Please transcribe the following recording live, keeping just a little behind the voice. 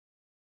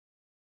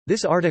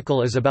This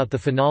article is about the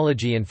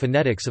phonology and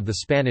phonetics of the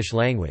Spanish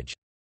language.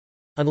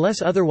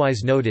 Unless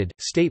otherwise noted,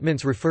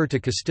 statements refer to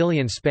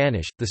Castilian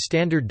Spanish, the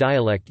standard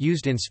dialect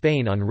used in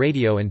Spain on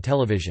radio and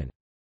television.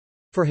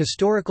 For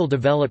historical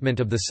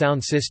development of the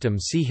sound system,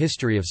 see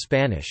History of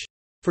Spanish.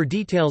 For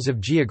details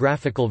of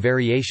geographical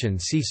variation,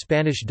 see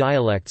Spanish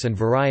dialects and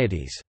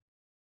varieties.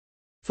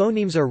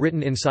 Phonemes are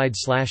written inside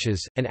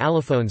slashes, and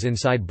allophones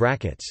inside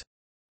brackets.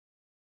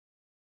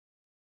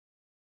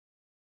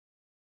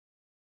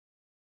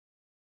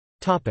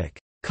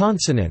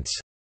 Consonants.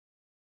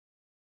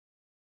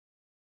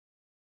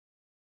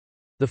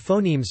 The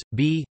phonemes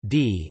b,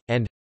 d,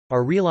 and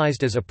are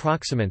realized as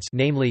approximants,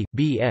 namely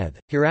b, eth,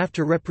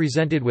 hereafter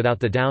represented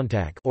without the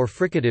downtack, or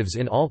fricatives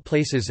in all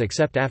places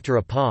except after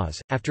a pause,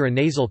 after a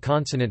nasal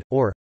consonant,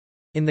 or,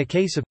 in the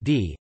case of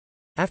d,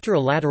 after a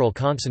lateral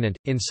consonant.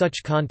 In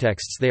such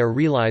contexts they are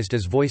realized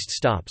as voiced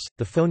stops.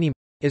 The phoneme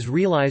is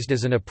realized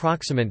as an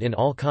approximant in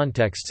all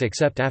contexts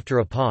except after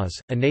a pause,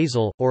 a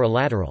nasal, or a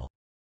lateral.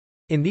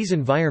 In these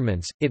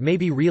environments, it may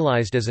be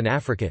realized as an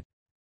affricate.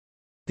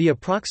 The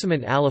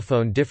approximant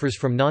allophone differs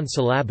from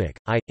non-syllabic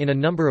I in a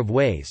number of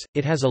ways.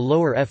 It has a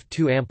lower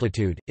F2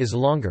 amplitude, is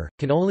longer,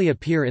 can only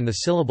appear in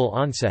the syllable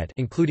onset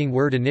including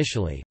word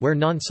initially, where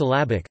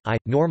non-syllabic I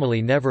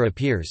normally never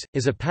appears,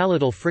 is a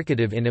palatal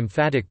fricative in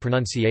emphatic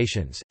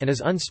pronunciations, and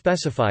is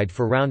unspecified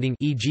for rounding,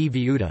 e.g.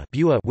 viuda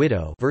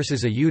widow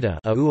versus ayuda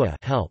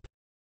help.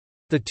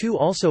 The two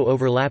also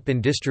overlap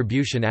in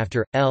distribution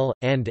after l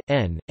and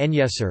n,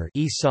 enyeser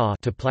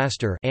to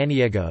plaster,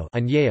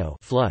 aniego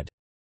flood.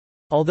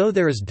 Although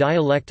there is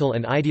dialectal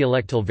and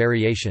idialectal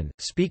variation,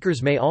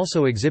 speakers may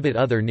also exhibit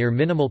other near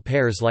minimal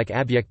pairs like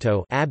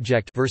abyecto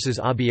abject versus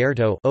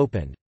abierto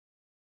opened.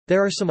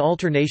 There are some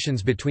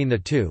alternations between the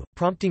two,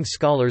 prompting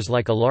scholars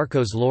like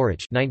Alarcos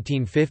Lorich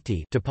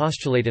 1950 to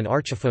postulate an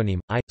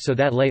archiphoneme, I, so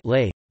that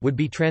lay would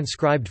be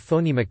transcribed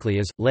phonemically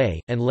as lay,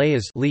 and lay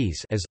as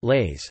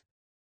lays.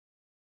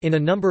 In a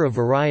number of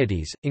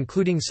varieties,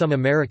 including some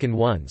American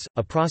ones,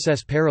 a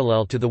process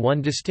parallel to the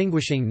one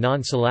distinguishing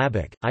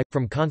non-syllabic, I,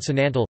 from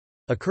consonantal,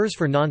 occurs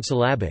for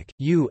non-syllabic,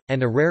 u,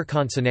 and a rare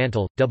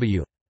consonantal,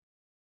 w.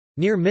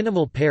 Near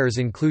minimal pairs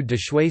include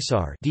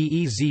desuesar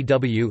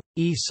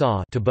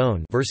to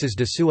bone versus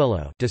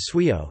desuelo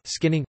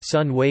skinning,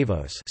 son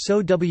nuevos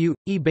so w,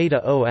 e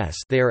beta os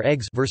they are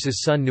eggs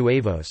versus son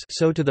nuevos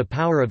so to the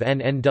power of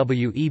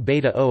nnw e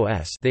beta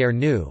os they are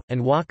new,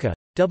 and waka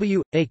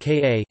w,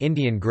 aka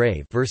Indian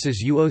grave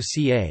versus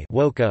uoca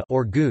woka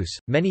or goose.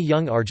 Many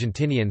young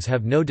Argentinians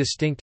have no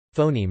distinct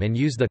phoneme and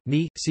use the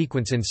ni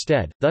sequence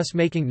instead, thus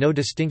making no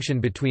distinction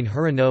between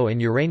Hurano and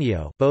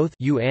Uranio, both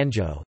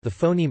u-anjo. The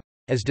phoneme,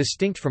 as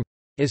distinct from,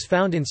 is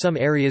found in some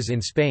areas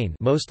in Spain,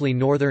 mostly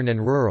northern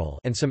and rural,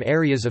 and some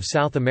areas of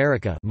South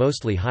America,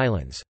 mostly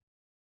highlands.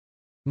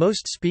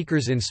 Most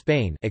speakers in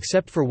Spain,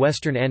 except for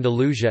Western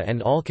Andalusia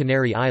and all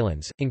Canary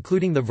Islands,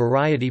 including the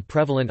variety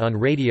prevalent on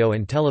radio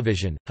and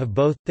television, have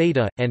both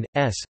theta and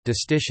s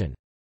distition.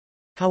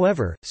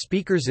 However,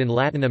 speakers in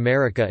Latin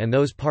America and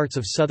those parts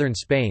of southern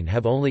Spain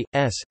have only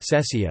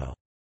iceceo.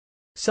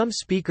 Some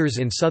speakers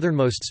in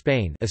southernmost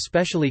Spain,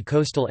 especially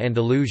coastal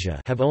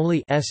Andalusia, have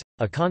only s,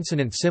 a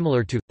consonant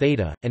similar to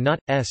theta, and not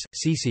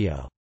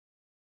iceceo.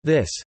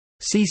 This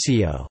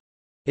ceceo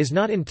is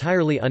not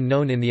entirely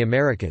unknown in the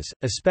Americas,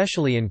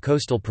 especially in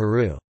coastal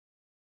Peru.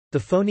 The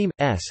phoneme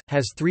s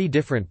has three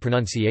different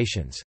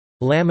pronunciations: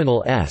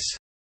 laminal s,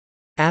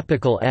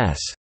 apical s,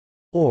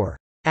 or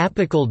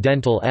apical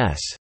dental s,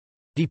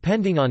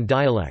 depending on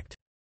dialect.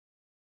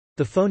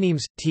 The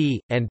phonemes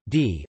t and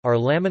d are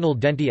laminal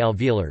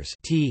denti-alveolars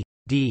t,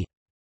 d.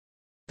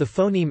 The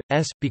phoneme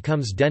s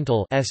becomes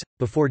dental s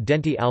before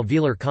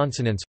denti-alveolar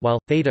consonants, while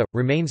theta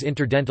remains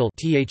interdental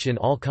th in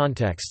all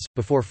contexts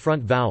before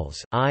front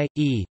vowels I,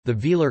 e. The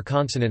velar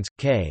consonants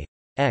k,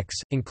 x,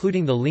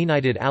 including the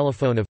lenited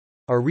allophone of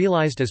are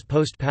realized as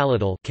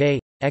post-palatal k,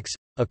 x.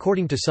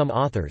 According to some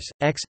authors,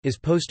 x is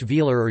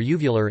post-velar or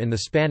uvular in the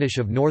Spanish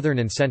of northern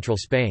and central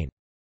Spain.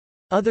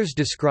 Others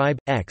describe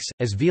x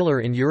as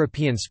velar in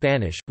European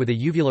Spanish, with a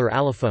uvular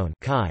allophone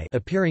chi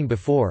appearing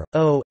before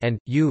o and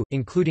u,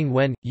 including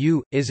when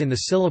u is in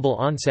the syllable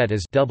onset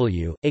as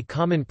w. A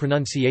common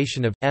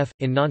pronunciation of f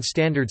in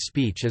non-standard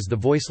speech is the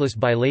voiceless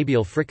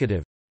bilabial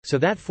fricative, so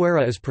that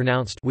fuera is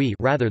pronounced we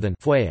rather than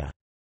fuea.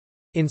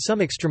 In some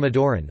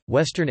Extremaduran,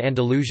 Western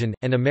Andalusian,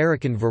 and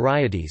American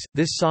varieties,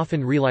 this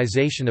softened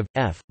realization of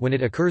f, when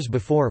it occurs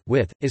before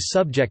with, is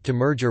subject to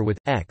merger with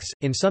x.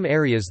 In some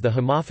areas, the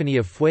homophony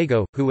of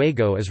fuego,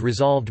 huego is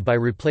resolved by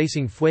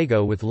replacing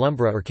fuego with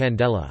lumbra or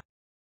candela.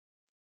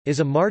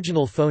 Is a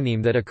marginal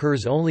phoneme that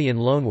occurs only in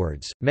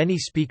loanwords. Many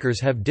speakers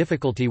have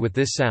difficulty with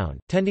this sound,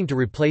 tending to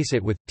replace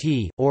it with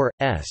t or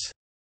s.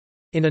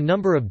 In a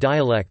number of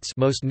dialects,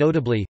 most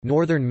notably,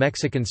 northern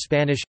Mexican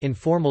Spanish,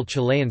 informal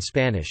Chilean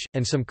Spanish,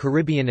 and some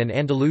Caribbean and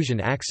Andalusian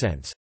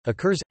accents,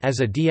 occurs, as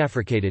a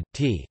deaffricated,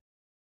 t.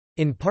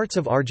 In parts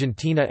of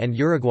Argentina and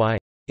Uruguay,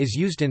 is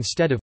used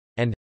instead of,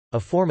 and, a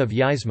form of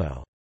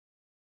iYeísmo.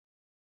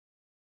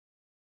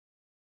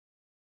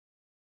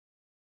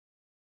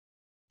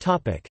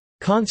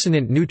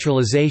 Consonant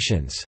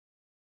neutralizations.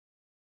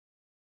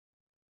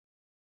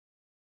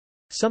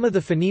 Some of the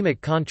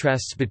phonemic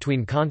contrasts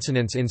between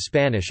consonants in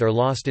Spanish are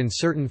lost in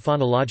certain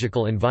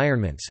phonological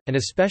environments, and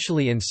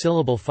especially in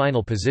syllable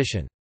final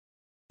position.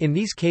 In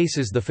these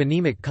cases the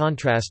phonemic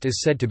contrast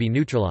is said to be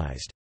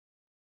neutralized.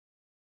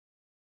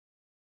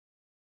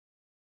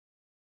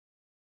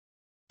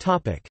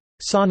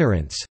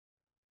 Sonorants.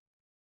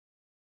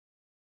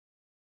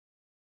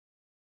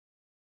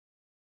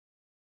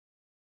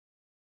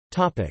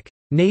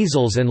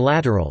 Nasals and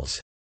laterals.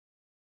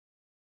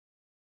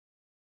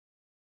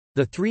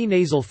 The three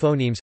nasal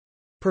phonemes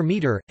per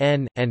meter,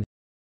 n, and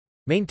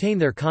maintain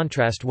their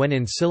contrast when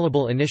in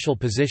syllable initial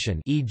position,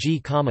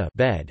 e.g.,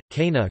 bed,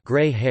 cana,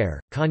 gray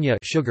hair, caña,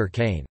 sugar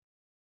cane.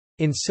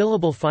 In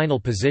syllable final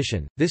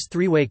position, this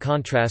three-way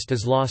contrast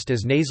is lost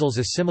as nasals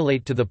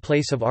assimilate to the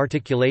place of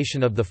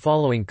articulation of the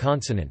following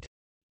consonant,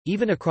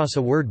 even across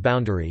a word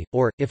boundary,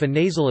 or, if a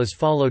nasal is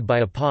followed by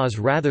a pause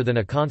rather than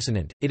a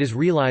consonant, it is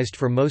realized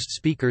for most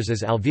speakers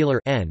as alveolar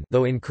n,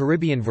 though in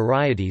Caribbean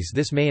varieties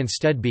this may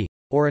instead be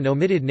or an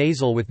omitted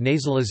nasal with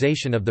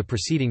nasalization of the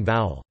preceding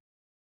vowel.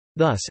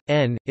 Thus,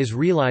 n is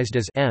realized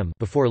as m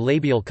before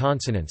labial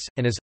consonants,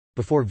 and as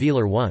before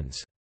velar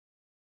ones.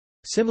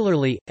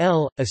 Similarly,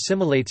 l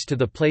assimilates to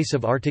the place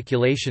of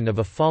articulation of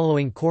a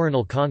following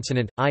coronal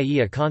consonant, i.e.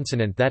 a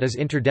consonant that is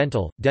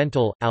interdental,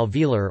 dental,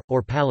 alveolar,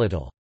 or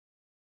palatal.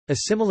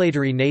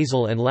 Assimilatory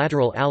nasal and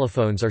lateral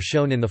allophones are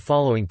shown in the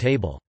following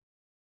table.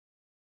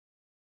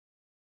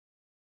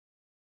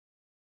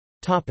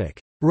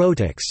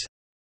 Rhotics.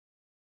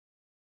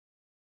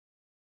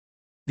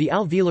 The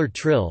alveolar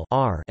trill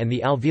r and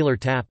the alveolar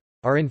tap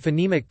are in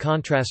phonemic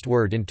contrast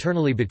word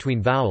internally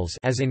between vowels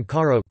as in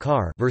caro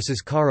car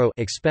versus caro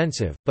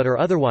expensive, but are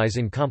otherwise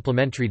in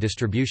complementary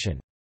distribution.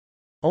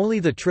 Only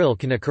the trill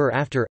can occur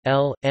after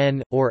l,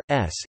 n, or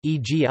s,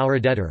 e.g.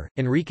 Auradeter,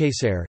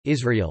 enriquecer,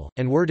 Israel,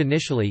 and word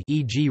initially,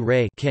 e.g.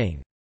 rey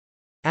king.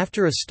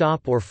 After a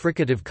stop or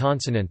fricative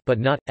consonant but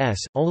not s,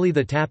 only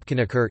the tap can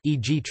occur,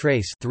 e.g.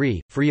 trace 3,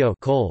 frio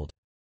cold.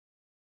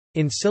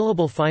 In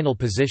syllable final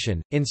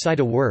position, inside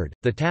a word,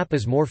 the tap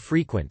is more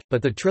frequent,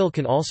 but the trill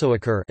can also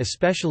occur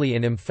especially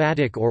in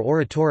emphatic or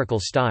oratorical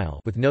style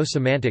with no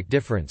semantic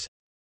difference.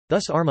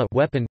 Thus arma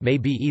weapon may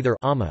be either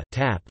ama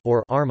tap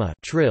or arma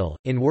trill.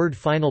 In word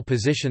final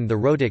position the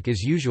rhotic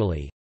is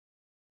usually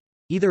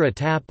either a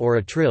tap or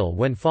a trill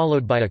when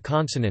followed by a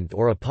consonant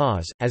or a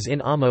pause, as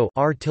in amo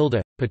r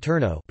tilde,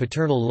 paterno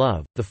paternal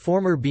love, the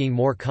former being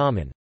more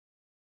common.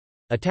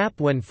 A tap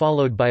when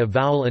followed by a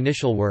vowel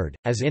initial word,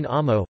 as in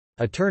amo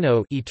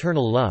eterno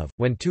eternal love.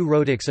 When two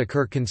rhotics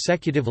occur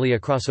consecutively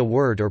across a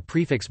word or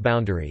prefix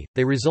boundary,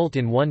 they result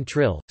in one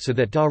trill, so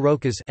that da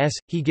rokas s,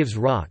 he gives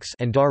rocks,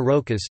 and dar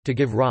rokas to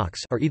give rocks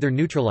are either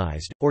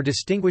neutralized, or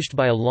distinguished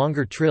by a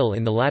longer trill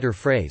in the latter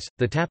phrase.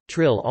 The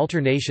tap-trill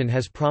alternation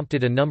has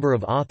prompted a number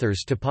of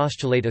authors to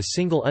postulate a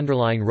single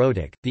underlying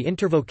rhotic. The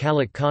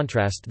intervocalic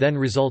contrast then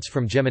results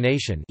from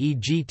gemination,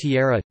 e.g.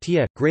 tierra,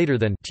 tia, greater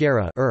than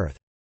tierra, earth.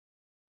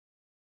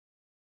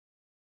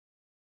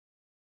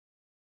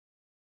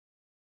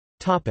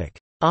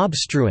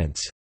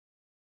 Obstruents.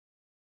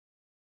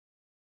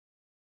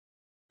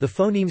 The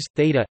phonemes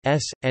theta,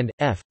 s, and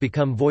f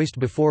become voiced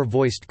before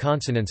voiced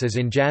consonants as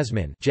in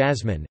jasmine,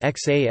 jasmine,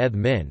 xa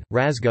min,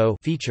 razgo,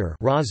 feature,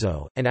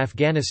 razo, and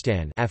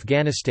Afghanistan,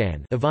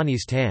 Afghanistan,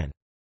 Afghanistan.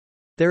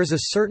 There is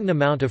a certain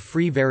amount of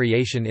free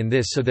variation in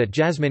this so that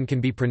jasmine can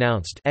be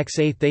pronounced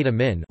xa theta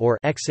min or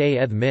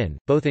xa min,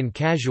 both in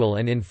casual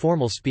and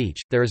informal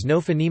speech. There is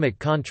no phonemic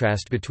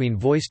contrast between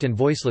voiced and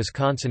voiceless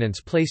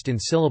consonants placed in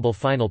syllable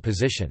final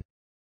position.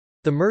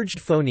 The merged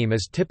phoneme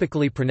is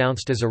typically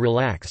pronounced as a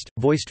relaxed,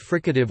 voiced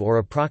fricative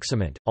or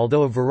approximant,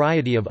 although a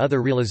variety of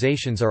other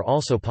realizations are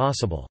also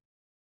possible.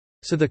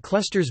 So the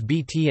clusters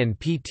bt and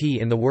pt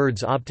in the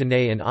words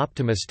obtene and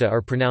optimista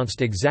are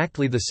pronounced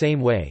exactly the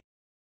same way.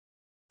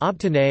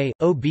 Obtene,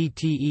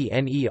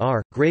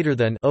 obtener, greater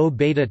than o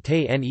beta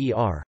te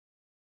ner.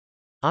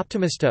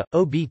 Optimista,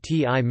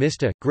 obti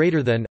mista,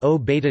 greater than o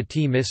beta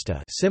t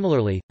mista.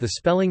 Similarly, the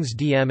spellings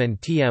dm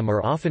and tm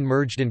are often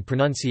merged in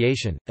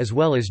pronunciation, as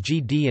well as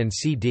gd and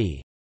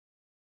cd.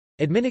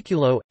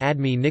 Adminiculo,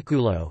 admi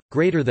niculo,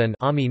 greater than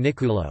ami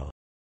niculo.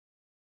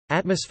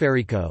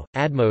 Atmospherico,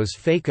 admos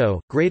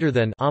phaco, greater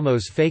than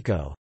amos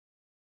phaco.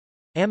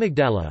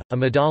 Amygdala,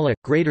 amygdala,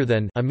 greater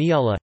than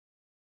amygdala.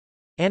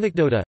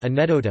 Anecdota,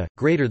 anedota,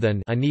 greater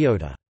than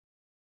aneota.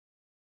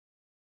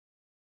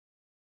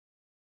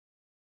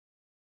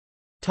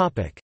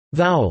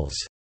 Vowels.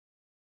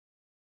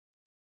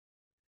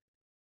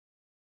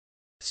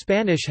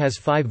 Spanish has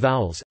 5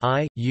 vowels,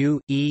 I,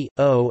 U, E,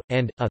 O,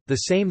 and A, the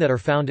same that are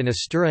found in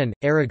Asturian,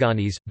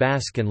 Aragonese,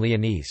 Basque and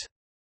Leonese.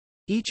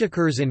 Each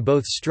occurs in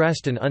both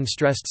stressed and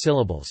unstressed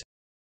syllables.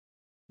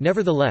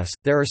 Nevertheless,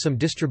 there are some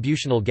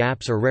distributional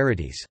gaps or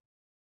rarities.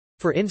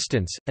 For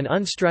instance, an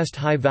unstressed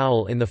high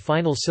vowel in the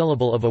final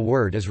syllable of a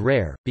word is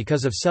rare.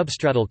 Because of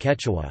substratal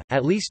Quechua,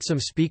 at least some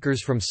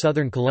speakers from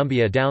southern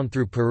Colombia down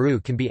through Peru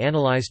can be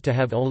analyzed to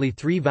have only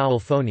 3 vowel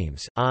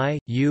phonemes, I,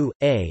 U,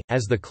 A,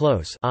 as the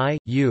close I,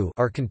 U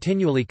are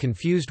continually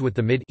confused with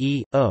the mid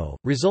E, O,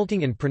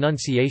 resulting in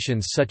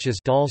pronunciations such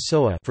as dal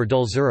soa for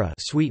dulzura,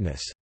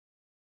 sweetness.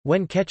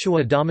 When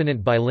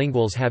Quechua-dominant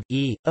bilinguals have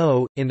E,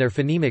 O in their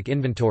phonemic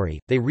inventory,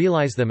 they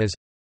realize them as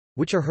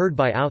which are heard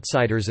by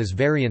outsiders as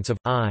variants of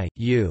I,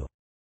 U.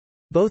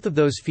 Both of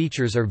those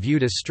features are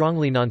viewed as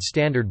strongly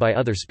non-standard by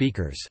other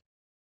speakers.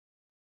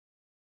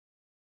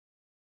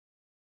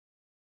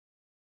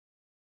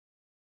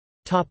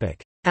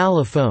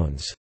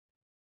 Allophones.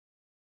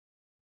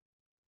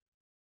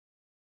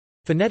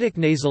 Phonetic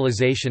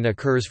nasalization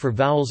occurs for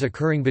vowels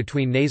occurring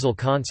between nasal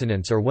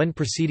consonants or when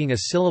preceding a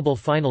syllable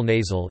final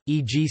nasal,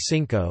 e.g.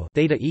 cinco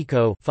theta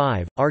eco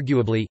 5.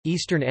 Arguably,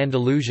 Eastern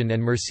Andalusian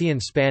and Murcian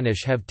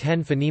Spanish have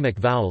 10 phonemic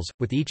vowels,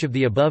 with each of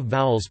the above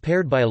vowels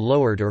paired by a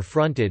lowered or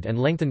fronted and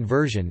lengthened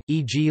version,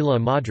 e.g. la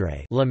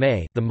madre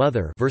the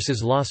mother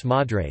versus las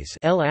madres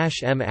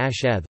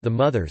the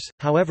mothers.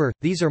 However,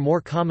 these are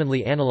more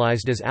commonly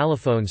analyzed as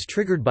allophones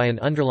triggered by an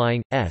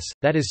underlying s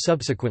that is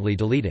subsequently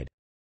deleted.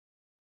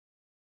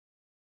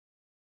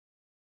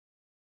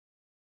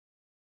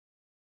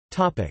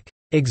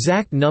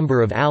 Exact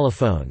number of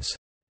allophones.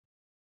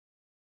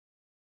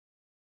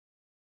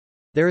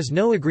 There is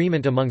no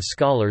agreement among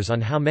scholars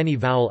on how many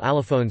vowel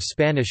allophones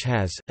Spanish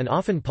has. An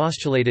often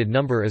postulated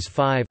number is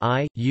 5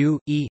 I, U,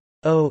 E,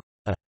 O,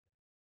 A.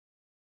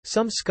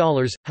 Some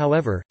scholars,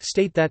 however,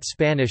 state that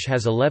Spanish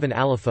has 11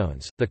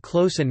 allophones. The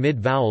close and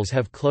mid vowels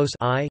have close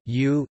I,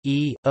 U,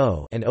 E,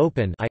 O and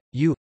open I,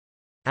 U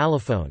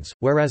allophones,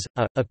 whereas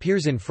A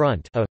appears in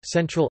front A,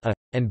 central A,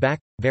 and back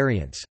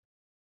variants.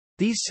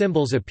 These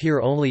symbols appear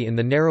only in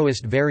the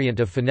narrowest variant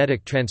of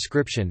phonetic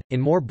transcription.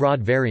 In more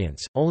broad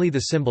variants, only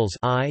the symbols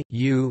I,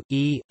 U,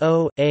 E,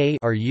 O, A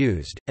are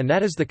used, and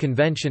that is the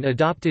convention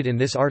adopted in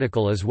this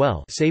article as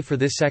well, save for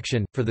this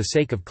section, for the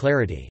sake of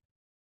clarity.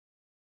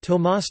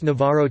 Tomás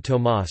Navarro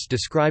Tomás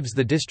describes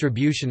the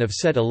distribution of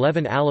said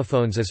 11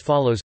 allophones as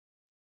follows: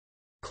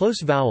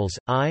 close vowels,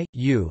 I,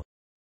 U.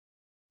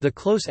 The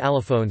close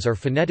allophones are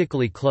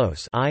phonetically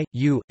close I,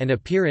 U, and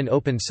appear in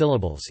open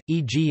syllables,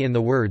 e.g. in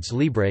the words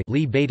libre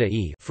li beta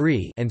e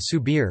free and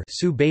subir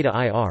su beta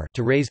ir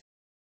to raise.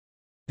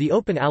 The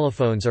open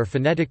allophones are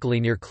phonetically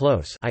near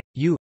close I,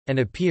 U, and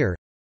appear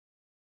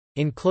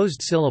in closed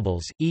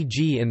syllables,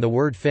 e.g. in the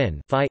word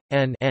fin fi,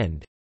 n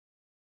end.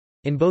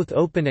 In both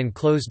open and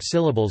closed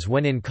syllables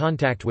when in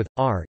contact with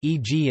r,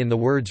 e.g. in the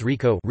words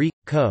rico ri,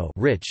 co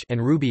rich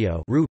and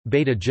rubio ru,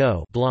 beta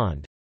joe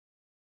blonde.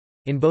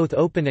 In both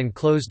open and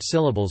closed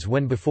syllables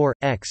when before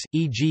x,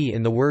 e.g.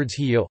 in the words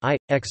hio I,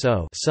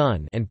 xo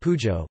sun and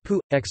pujo pu,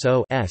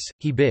 xo s,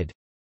 he bid.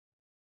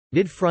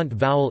 Mid-front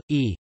vowel,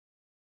 e.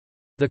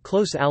 The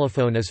close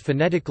allophone is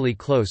phonetically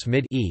close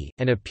mid-e,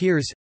 and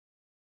appears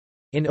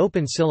in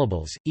open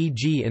syllables,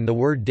 e.g. in the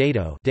word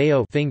dado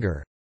deo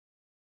finger.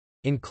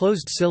 In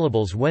closed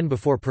syllables when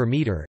before per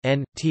meter,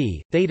 n,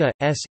 t, theta,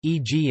 s,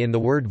 e.g. in the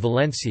word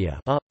Valencia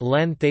a,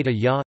 len theta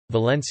ya,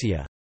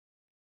 Valencia.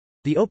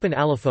 The open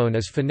allophone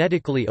is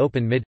phonetically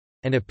open mid,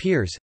 and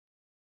appears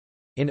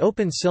in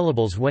open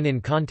syllables when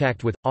in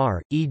contact with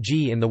r,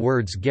 e.g. in the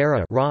words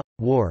guerra ra,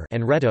 war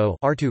and reto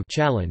artu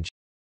challenge.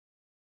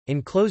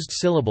 In closed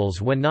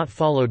syllables when not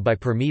followed by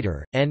per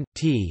meter, n,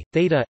 t,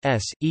 theta,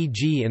 s,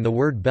 e.g. in the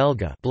word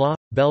belga blah,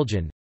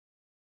 Belgian.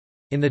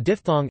 In the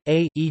diphthong,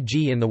 a,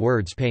 e.g. in the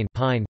words pain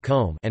pine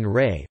comb and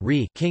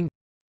re king.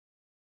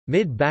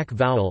 Mid-back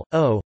vowel,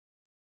 o.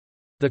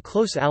 The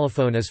close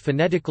allophone is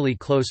phonetically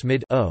close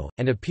mid-o,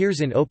 and appears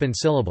in open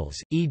syllables,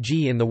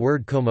 e.g. in the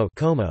word como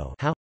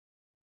how.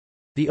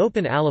 The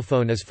open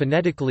allophone is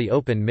phonetically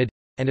open mid,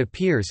 and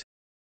appears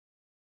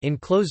in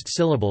closed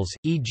syllables,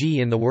 e.g.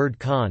 in the word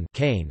con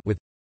cane with.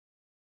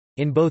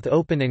 In both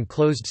open and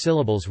closed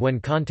syllables when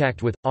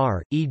contact with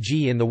r,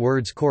 e.g. in the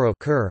words coro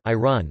cur I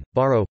run,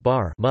 baro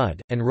bar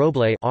mud, and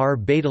roble r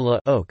betala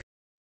oak.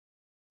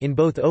 In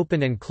both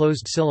open and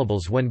closed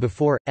syllables when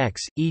before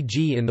x,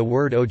 e.g. in the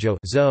word ojo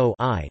zo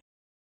I.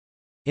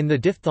 In the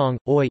diphthong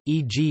oi,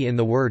 e.g. in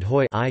the word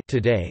hoi I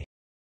today.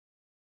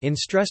 In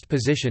stressed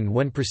position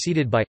when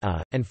preceded by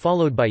a and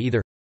followed by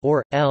either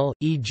or l,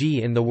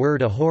 e.g. in the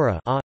word ahora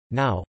a,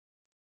 now.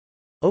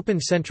 Open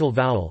central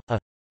vowel a.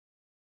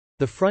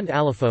 The front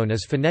allophone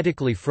is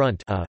phonetically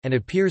front a, and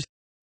appears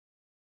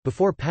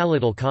before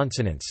palatal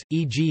consonants,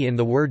 e.g. in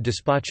the word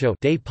despacho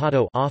de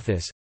pato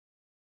office.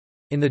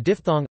 In the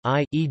diphthong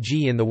I,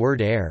 e.g. in the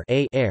word air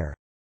a air.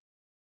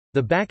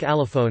 The back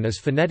allophone is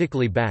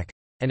phonetically back,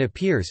 and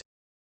appears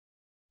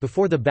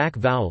before the back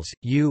vowels,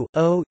 u,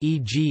 o,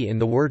 e.g. in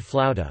the word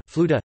flauta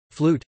fluta,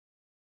 flute.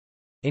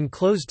 In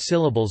closed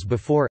syllables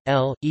before,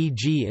 l,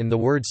 e.g. in the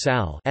word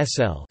sal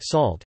sl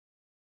salt.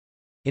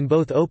 In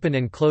both open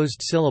and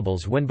closed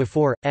syllables when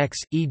before, x,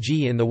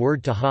 e.g. in the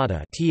word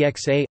tajada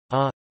txa,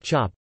 a,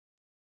 chop.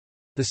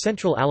 The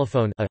central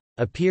allophone a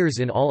appears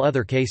in all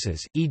other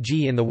cases,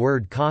 e.g. in the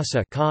word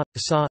casa ka,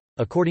 sa,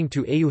 according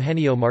to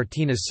Eugenio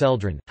Martínez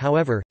Celdrán.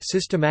 However,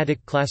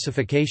 systematic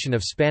classification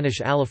of Spanish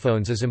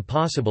allophones is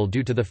impossible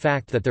due to the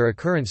fact that their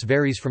occurrence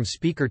varies from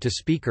speaker to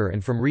speaker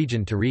and from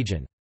region to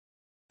region.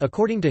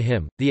 According to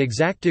him, the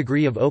exact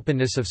degree of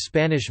openness of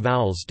Spanish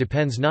vowels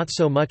depends not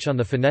so much on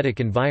the phonetic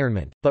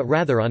environment, but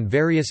rather on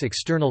various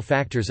external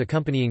factors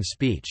accompanying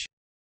speech.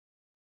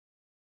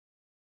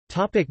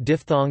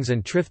 Diphthongs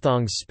and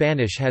triphthongs.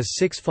 Spanish has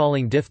 6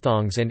 falling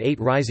diphthongs and 8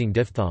 rising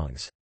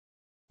diphthongs.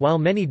 While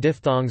many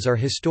diphthongs are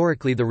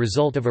historically the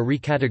result of a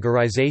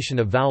recategorization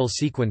of vowel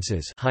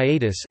sequences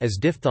hiatus as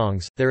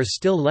diphthongs, there is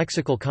still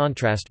lexical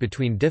contrast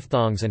between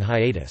diphthongs and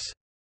hiatus.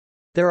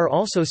 There are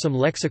also some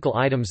lexical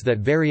items that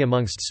vary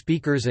amongst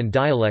speakers and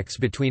dialects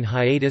between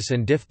hiatus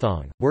and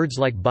diphthong, words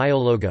like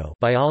biologo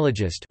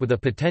biologist with a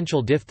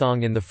potential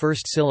diphthong in the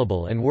first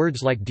syllable and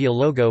words like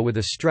dialogo with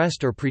a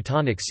stressed or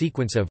pretonic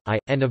sequence of I,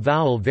 and a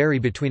vowel vary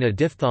between a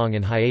diphthong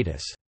and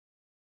hiatus.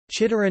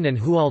 Chitteran and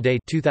Hualde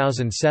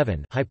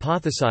 2007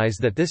 hypothesize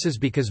that this is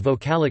because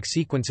vocalic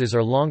sequences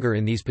are longer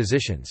in these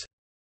positions.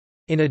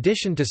 In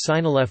addition to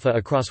synalepha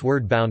across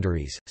word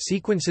boundaries,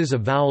 sequences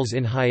of vowels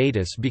in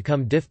hiatus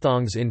become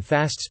diphthongs in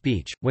fast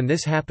speech. When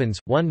this happens,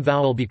 one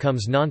vowel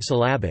becomes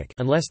non-syllabic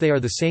unless they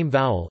are the same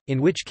vowel,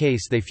 in which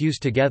case they fuse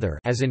together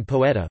as in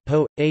poeta,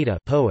 po-eta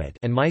poet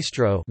and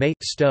maestro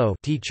sto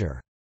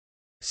teacher.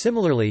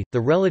 Similarly,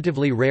 the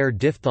relatively rare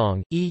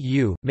diphthong,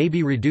 eu, may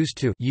be reduced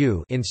to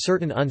u in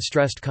certain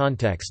unstressed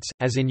contexts,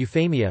 as in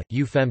euphemia,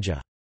 euphemesia.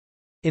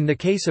 In the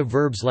case of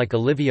verbs like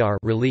aliviar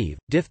relieve,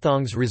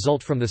 diphthongs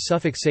result from the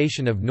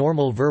suffixation of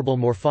normal verbal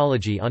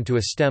morphology onto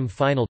a stem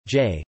final,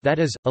 j, that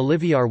is,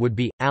 aliviar would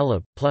be,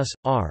 alib, plus,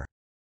 r.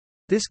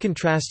 This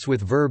contrasts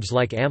with verbs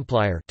like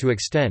ampliar to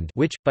extend,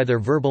 which, by their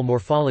verbal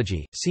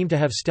morphology, seem to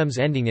have stems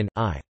ending in,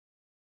 I.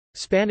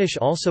 Spanish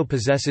also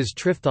possesses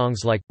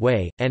triphthongs like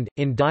way, and,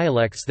 in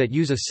dialects that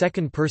use a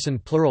second-person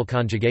plural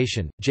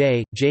conjugation,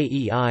 j,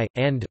 jei,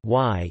 and,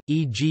 y,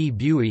 e.g.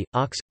 bui,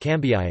 ox,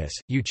 cambiais,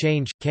 you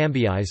change,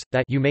 cambiais,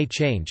 that you may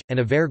change, and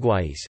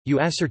averguais, you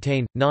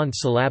ascertain.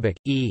 Non-syllabic,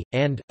 e,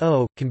 and,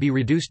 o, can be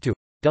reduced to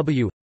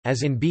w,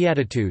 as in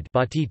beatitude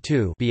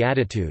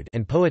beatitude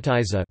and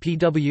poetiza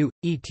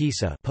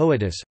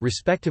poetus,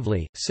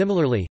 respectively.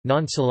 Similarly,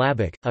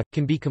 non-syllabic, a,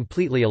 can be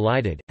completely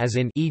elided, as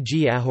in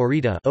e.g.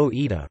 ahorita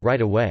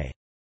right away.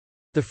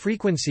 The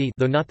frequency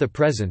though not the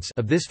presence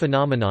of this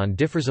phenomenon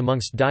differs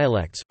amongst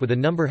dialects, with a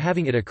number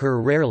having it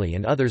occur rarely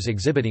and others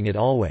exhibiting it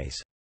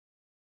always.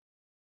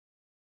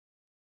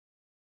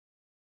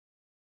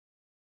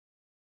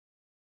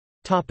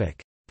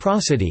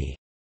 Prosody.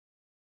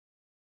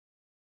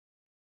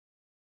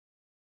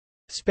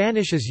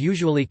 Spanish is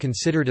usually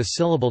considered a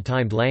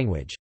syllable-timed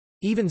language.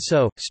 Even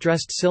so,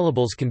 stressed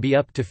syllables can be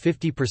up to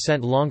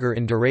 50% longer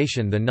in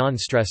duration than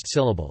non-stressed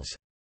syllables.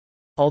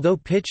 Although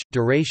pitch,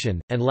 duration,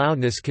 and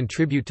loudness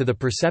contribute to the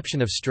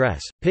perception of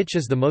stress, pitch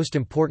is the most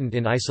important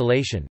in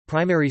isolation.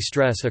 Primary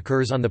stress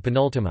occurs on the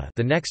penultima,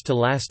 the next to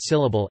last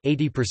syllable,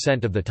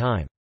 80% of the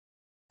time.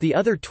 The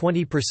other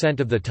 20%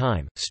 of the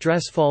time,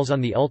 stress falls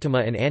on the ultima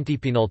and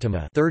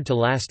antepenultima, third to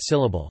last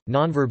syllable.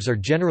 Nonverbs are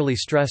generally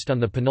stressed on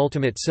the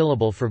penultimate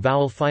syllable for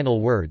vowel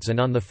final words and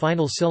on the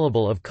final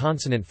syllable of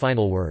consonant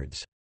final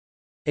words.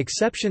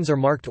 Exceptions are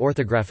marked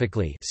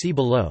orthographically, see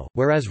below,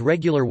 whereas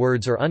regular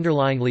words are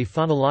underlyingly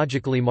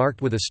phonologically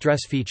marked with a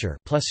stress feature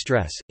plus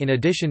stress. In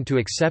addition to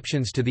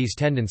exceptions to these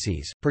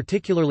tendencies,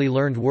 particularly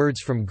learned words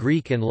from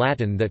Greek and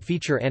Latin that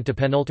feature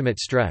antepenultimate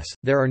stress,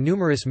 there are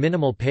numerous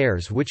minimal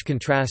pairs which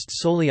contrast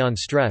solely on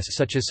stress,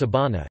 such as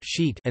sabana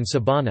sheet and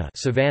sabana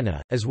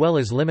savannah, as well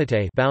as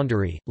limite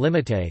boundary,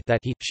 limite that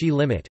he, she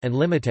limit, and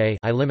limite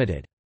I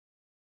limited.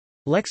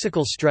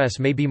 Lexical stress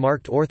may be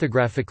marked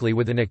orthographically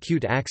with an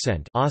acute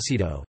accent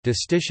ácido,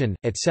 distition,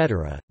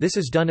 etc. This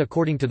is done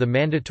according to the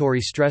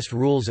mandatory stress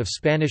rules of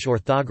Spanish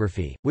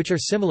orthography, which are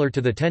similar to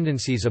the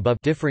tendencies above,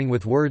 differing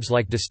with words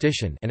like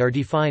distition, and are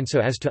defined so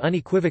as to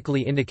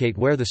unequivocally indicate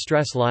where the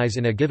stress lies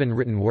in a given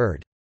written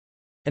word.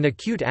 An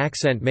acute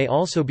accent may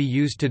also be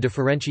used to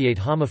differentiate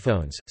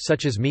homophones,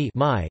 such as me,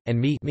 my, and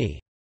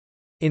me.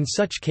 In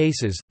such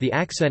cases, the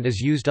accent is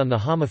used on the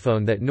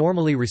homophone that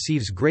normally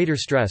receives greater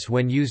stress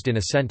when used in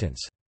a sentence.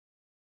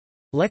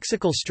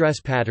 Lexical stress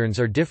patterns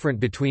are different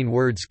between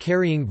words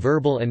carrying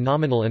verbal and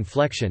nominal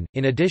inflection.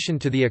 In addition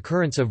to the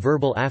occurrence of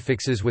verbal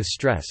affixes with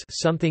stress,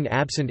 something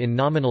absent in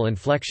nominal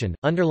inflection,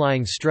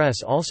 underlying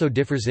stress also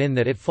differs in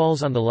that it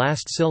falls on the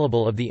last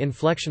syllable of the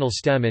inflectional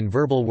stem in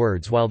verbal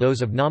words, while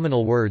those of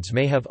nominal words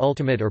may have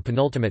ultimate or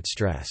penultimate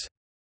stress.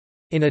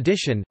 In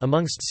addition,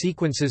 amongst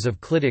sequences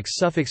of clitics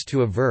suffixed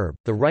to a verb,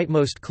 the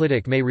rightmost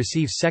clitic may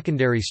receive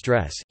secondary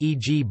stress,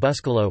 e.g.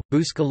 buscalo,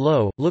 busca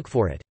lo, look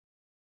for it.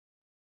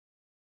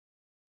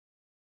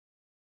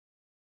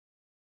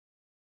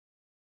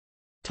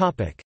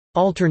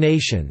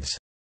 Alternations.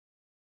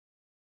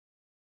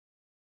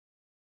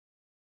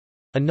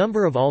 A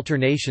number of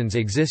alternations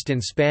exist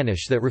in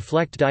Spanish that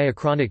reflect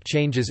diachronic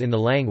changes in the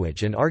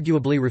language and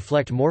arguably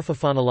reflect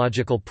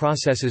morphophonological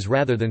processes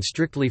rather than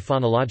strictly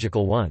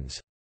phonological ones.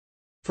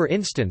 For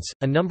instance,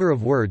 a number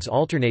of words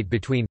alternate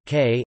between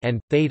k and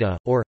theta,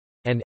 or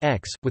and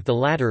x, with the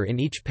latter in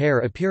each pair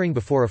appearing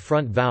before a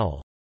front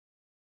vowel.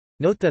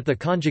 Note that the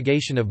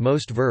conjugation of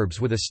most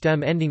verbs with a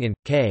stem ending in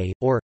k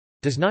or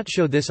does not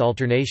show this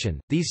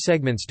alternation. These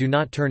segments do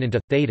not turn into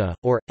theta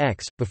or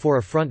x before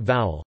a front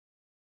vowel.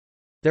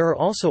 There are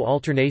also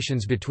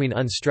alternations between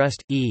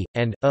unstressed e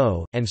and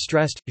o and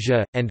stressed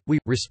j and we,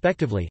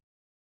 respectively.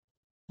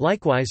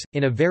 Likewise,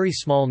 in a very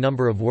small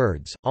number of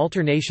words,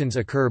 alternations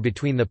occur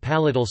between the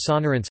palatal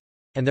sonorants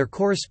and their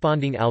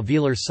corresponding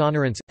alveolar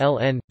sonorants,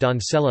 ln,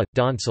 doncella,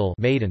 donsel,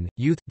 maiden,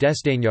 youth,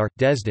 desdaignard,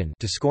 desdin,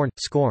 to scorn,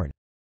 scorn.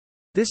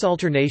 This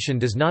alternation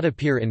does not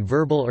appear in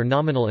verbal or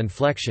nominal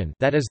inflection,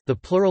 that is, the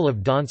plural of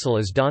donsel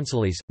is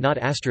donceles, not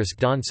asterisk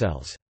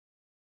doncels.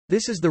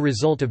 This is the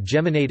result of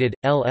geminated,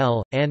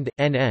 ll, and,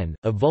 nn,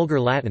 of Vulgar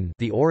Latin,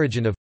 the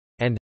origin of,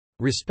 and,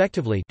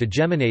 respectively,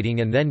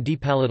 degeminating and then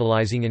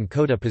depalatalizing in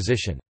coda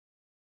position.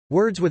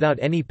 Words without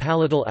any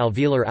palatal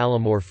alveolar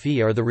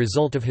allomorphy are the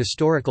result of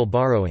historical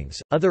borrowings.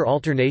 Other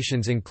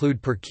alternations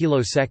include per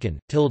kilosecond,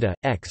 tilde,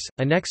 x,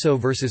 annexo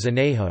versus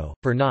anejo,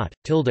 per not,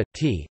 tilde,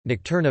 t,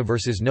 nocturna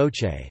versus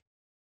noche.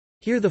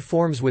 Here the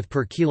forms with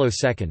per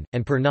kilosecond,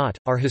 and per not,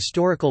 are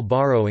historical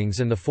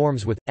borrowings, and the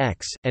forms with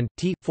x and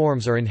t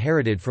forms are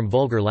inherited from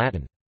Vulgar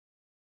Latin.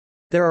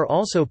 There are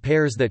also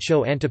pairs that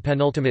show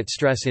antepenultimate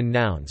stress in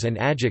nouns and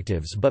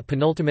adjectives but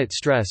penultimate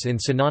stress in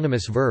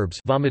synonymous verbs,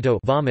 vomito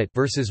vomit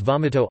versus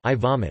vomito I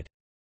vomit.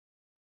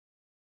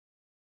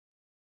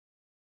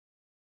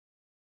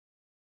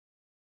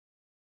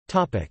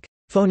 Topic: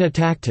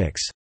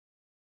 Phonotactics.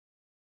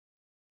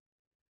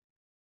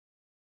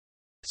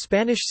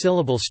 Spanish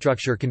syllable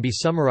structure can be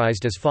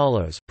summarized as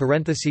follows: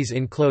 parentheses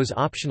enclose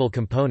optional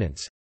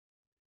components.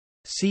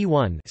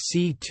 C1,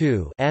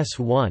 C2,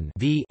 S1,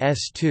 V,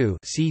 S2,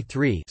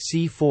 C3,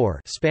 C4.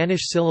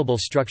 Spanish syllable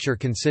structure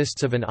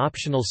consists of an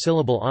optional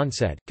syllable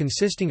onset,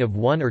 consisting of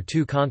one or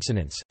two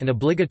consonants, an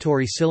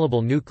obligatory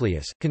syllable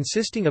nucleus,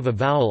 consisting of a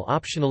vowel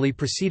optionally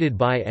preceded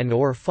by and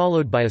or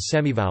followed by a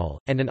semivowel,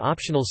 and an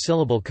optional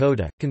syllable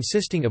coda,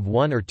 consisting of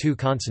one or two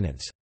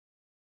consonants.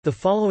 The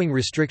following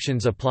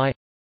restrictions apply.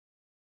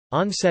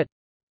 Onset.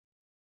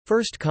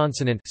 First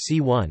consonant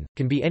C1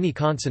 can be any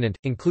consonant,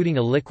 including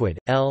a liquid,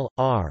 L,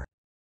 R.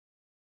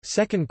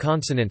 Second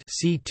consonant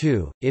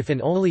C2, if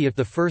and only if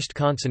the first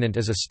consonant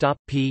is a stop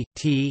P,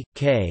 T,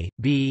 K,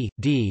 B,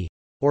 D,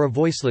 or a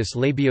voiceless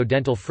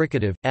labiodental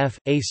fricative, F.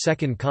 A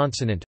second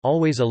consonant,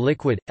 always a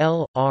liquid,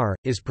 L, R,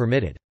 is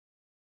permitted.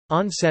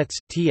 Onsets,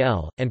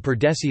 TL, and per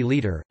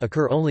deciliter,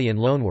 occur only in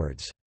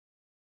loanwords.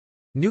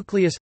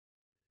 Nucleus.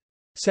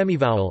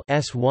 Semivowel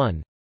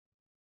S1.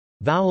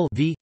 Vowel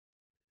V.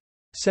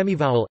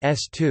 Semivowel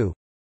S2.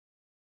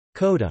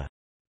 Coda.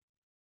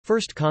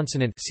 First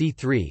consonant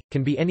C3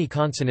 can be any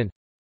consonant.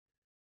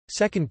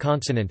 Second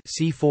consonant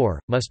C4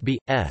 must be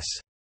S.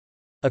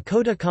 A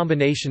coda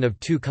combination of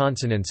two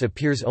consonants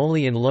appears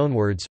only in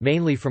loanwords,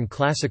 mainly from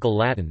Classical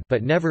Latin,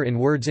 but never in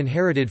words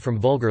inherited from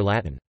Vulgar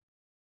Latin.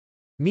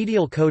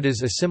 Medial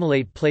codas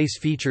assimilate place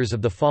features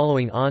of the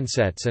following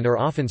onsets and are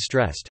often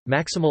stressed.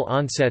 Maximal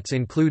onsets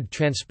include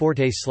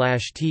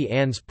transporte/t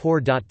ans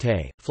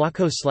por.te,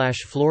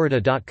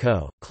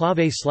 flaco/florida.co,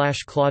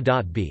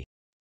 clave/claw.b.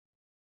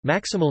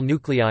 Maximal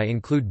nuclei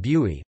include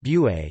Bui,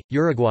 Bue,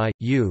 Uruguay,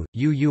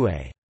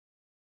 Uua.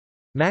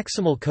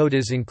 Maximal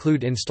codas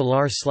include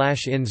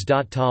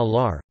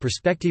instalar/ins.ta-lar,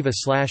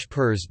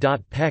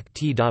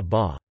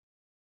 perspectiva/pers.pec-t.ba.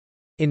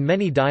 In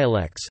many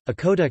dialects, a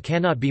coda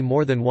cannot be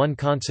more than one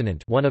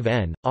consonant, one of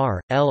n,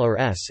 r, l or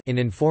s in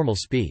informal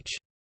speech.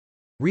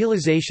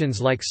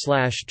 Realizations like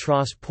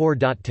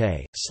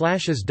 /tros-por.te,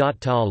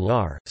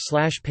 /is.ta-lar,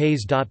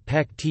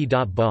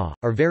 /pays.pec-t.ba,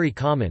 are very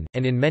common,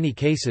 and in many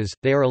cases,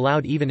 they are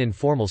allowed even in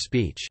formal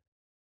speech.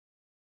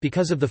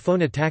 Because of the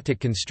phonotactic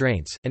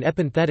constraints, an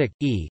epenthetic,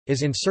 e,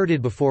 is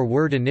inserted before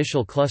word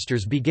initial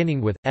clusters beginning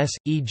with s,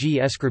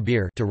 e.g.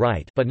 escribir to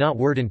write but not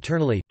word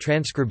internally,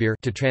 transcribir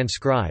to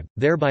transcribe,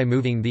 thereby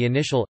moving the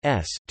initial,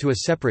 s, to a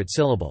separate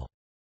syllable.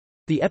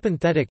 The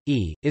epenthetic,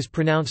 e, is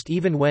pronounced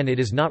even when it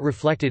is not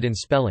reflected in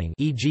spelling,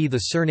 e.g. the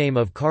surname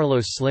of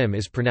Carlos Slim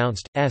is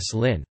pronounced,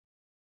 s-lin.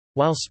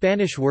 While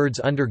Spanish words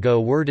undergo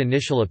word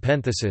initial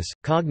epenthesis,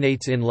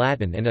 cognates in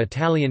Latin and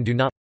Italian do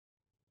not.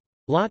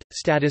 Lot,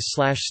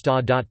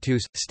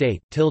 status/sta.tus,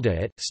 state, tilde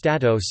it,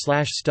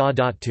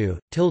 stato/sta.tu,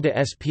 tilde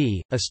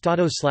sp,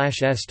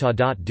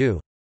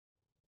 estato/esta.du.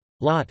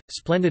 Lot,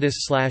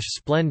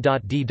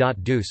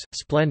 splendidus/splen.d.dus,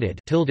 splendid,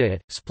 tilde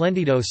it,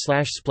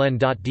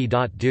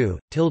 splendido/splen.d.du,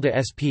 tilde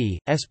sp,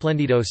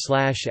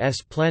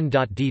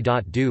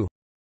 esplendido/esplen.d.du.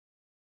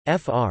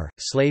 Fr,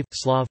 slave,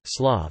 slav,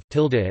 slav,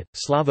 tilde it,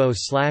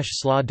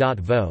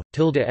 slavo/sla.vo,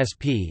 tilde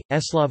sp,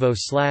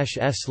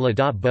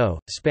 eslavo/esla.bo.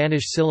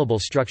 Spanish syllable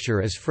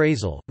structure is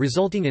phrasal,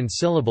 resulting in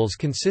syllables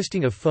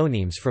consisting of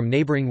phonemes from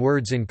neighboring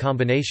words in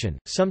combination,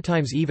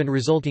 sometimes even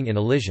resulting in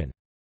elision.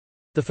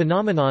 The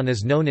phenomenon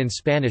is known in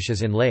Spanish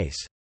as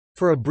enlace.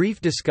 For a brief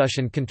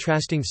discussion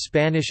contrasting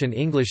Spanish and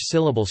English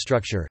syllable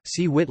structure,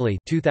 see Whitley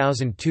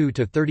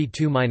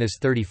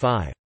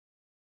 2002-32-35.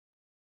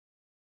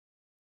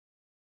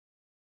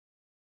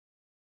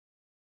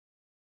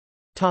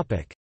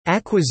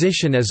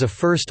 Acquisition as a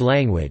first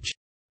language.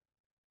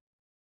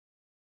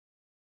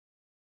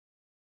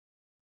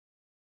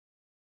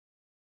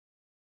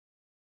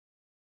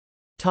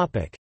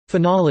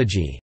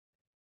 Phonology.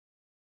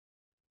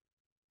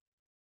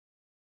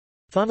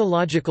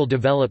 Phonological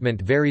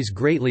development varies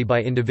greatly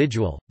by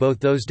individual, both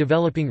those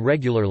developing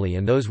regularly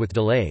and those with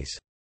delays.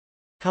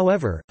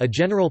 However, a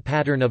general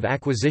pattern of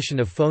acquisition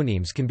of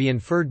phonemes can be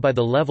inferred by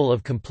the level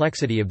of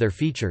complexity of their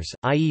features,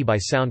 i.e. by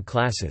sound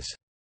classes.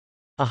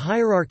 A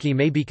hierarchy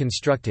may be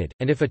constructed,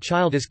 and if a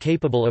child is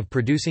capable of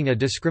producing a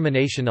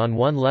discrimination on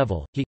one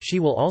level, she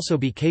will also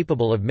be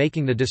capable of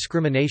making the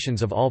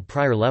discriminations of all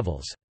prior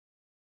levels.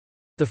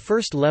 The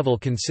first level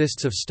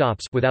consists of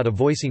stops without a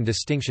voicing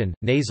distinction,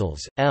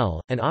 nasals,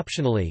 L, and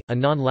optionally, a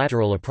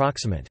non-lateral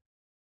approximant.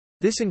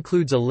 This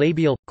includes a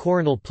labial,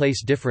 coronal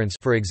place difference,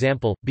 for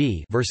example,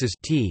 B versus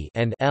T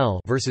and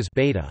L versus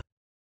beta.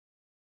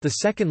 The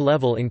second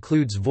level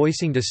includes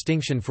voicing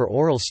distinction for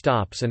oral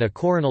stops and a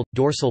coronal,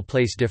 dorsal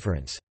place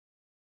difference.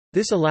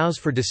 This allows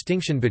for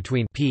distinction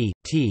between P,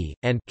 T,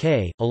 and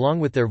K, along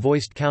with their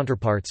voiced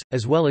counterparts,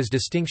 as well as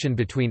distinction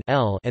between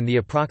L and the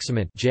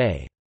approximant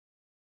J.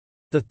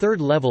 The third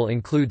level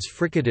includes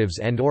fricatives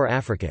and/or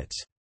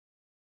affricates.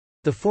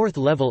 The fourth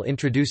level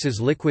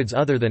introduces liquids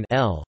other than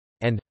L,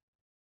 and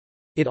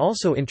it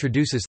also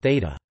introduces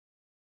theta.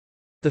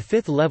 The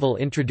fifth level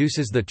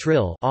introduces the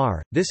trill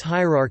R. This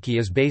hierarchy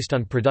is based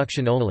on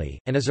production only,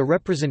 and is a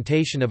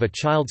representation of a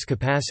child's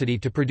capacity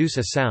to produce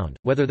a sound,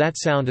 whether that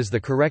sound is the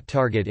correct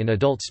target in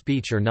adult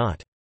speech or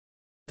not.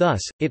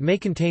 Thus, it may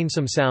contain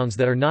some sounds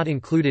that are not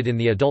included in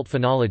the adult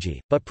phonology,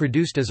 but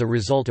produced as a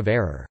result of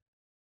error.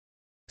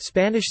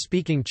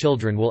 Spanish-speaking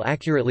children will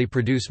accurately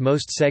produce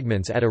most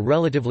segments at a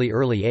relatively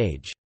early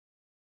age.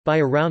 By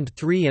around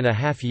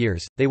 3.5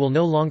 years, they will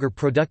no longer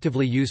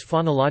productively use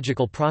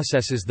phonological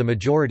processes the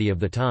majority of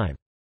the time.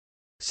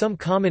 Some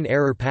common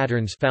error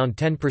patterns found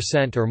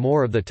 10% or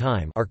more of the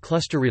time are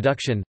cluster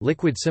reduction,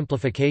 liquid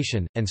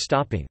simplification, and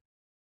stopping.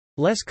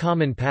 Less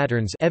common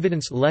patterns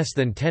evidenced less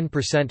than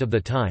 10% of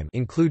the time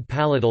include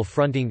palatal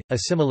fronting,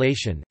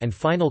 assimilation, and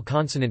final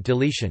consonant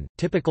deletion.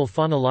 Typical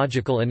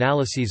phonological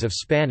analyses of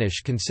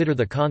Spanish consider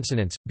the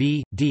consonants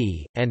b,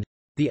 d, and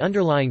the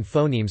underlying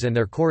phonemes and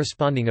their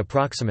corresponding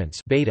approximants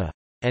beta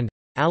and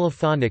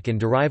allophonic and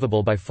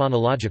derivable by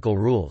phonological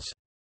rules.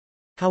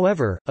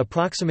 However,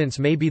 approximants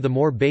may be the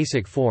more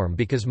basic form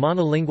because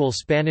monolingual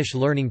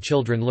Spanish-learning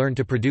children learn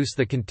to produce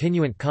the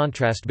continuant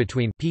contrast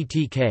between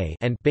ptk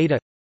and beta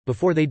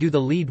before they do the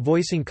lead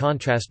voicing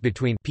contrast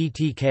between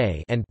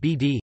ptk and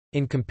bd.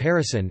 In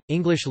comparison,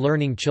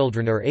 English-learning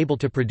children are able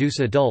to produce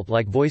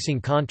adult-like voicing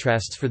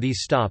contrasts for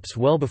these stops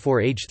well before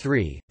age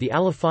 3. The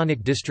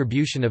allophonic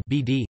distribution of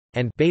bd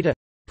and beta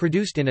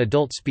produced in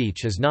adult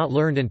speech is not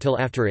learned until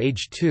after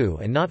age 2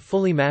 and not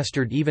fully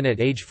mastered even at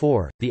age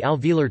 4. The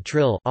alveolar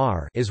trill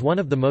R is one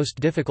of the most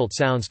difficult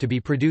sounds to be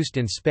produced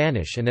in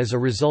Spanish and as a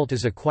result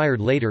is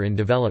acquired later in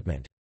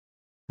development.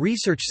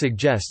 Research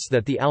suggests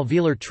that the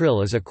alveolar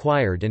trill is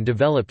acquired and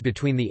developed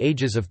between the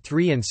ages of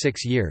 3 and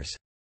 6 years.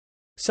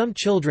 Some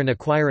children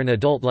acquire an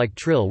adult-like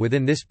trill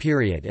within this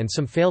period and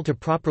some fail to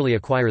properly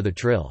acquire the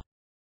trill.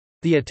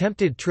 The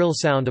attempted trill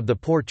sound of the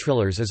poor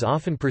trillers is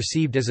often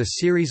perceived as a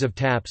series of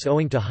taps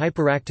owing to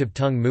hyperactive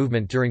tongue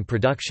movement during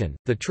production.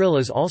 The trill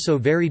is also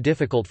very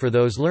difficult for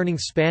those learning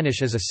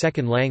Spanish as a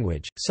second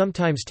language,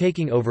 sometimes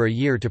taking over a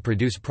year to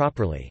produce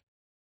properly.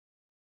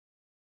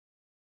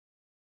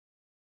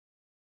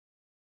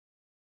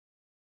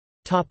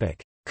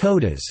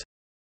 Codas.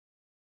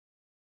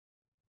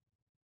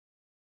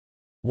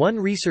 One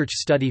research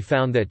study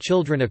found that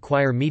children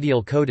acquire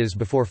medial codas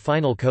before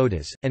final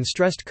codas, and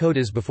stressed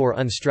codas before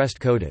unstressed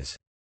codas.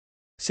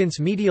 Since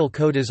medial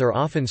codas are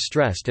often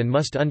stressed and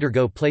must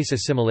undergo place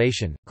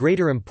assimilation,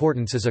 greater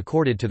importance is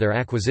accorded to their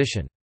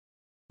acquisition.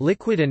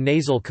 Liquid and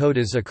nasal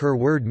codas occur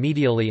word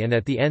medially and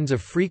at the ends of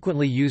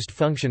frequently used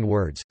function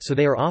words, so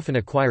they are often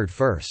acquired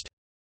first.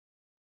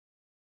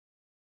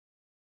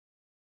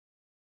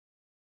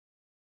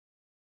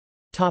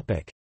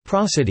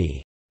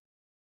 Prosody.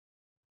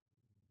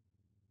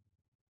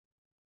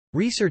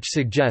 Research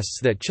suggests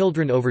that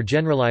children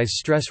overgeneralize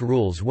stress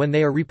rules when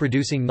they are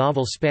reproducing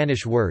novel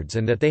Spanish words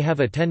and that they have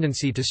a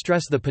tendency to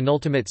stress the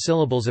penultimate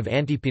syllables of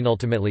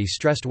antepenultimately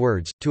stressed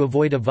words, to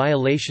avoid a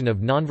violation of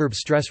nonverb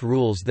stress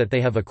rules that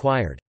they have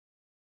acquired.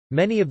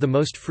 Many of the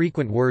most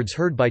frequent words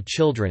heard by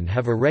children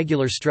have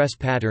irregular stress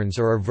patterns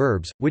or are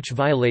verbs, which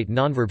violate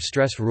nonverb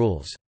stress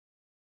rules.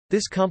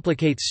 This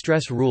complicates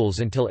stress rules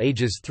until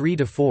ages 3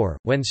 to 4,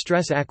 when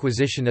stress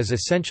acquisition is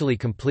essentially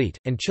complete,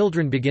 and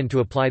children begin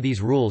to apply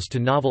these rules to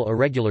novel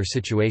irregular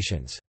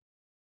situations.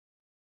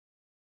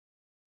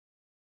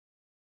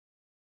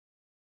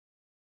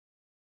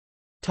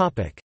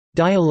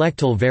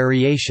 Dialectal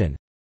variation.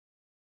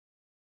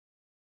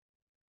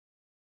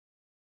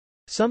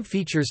 Some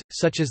features,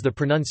 such as the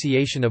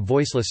pronunciation of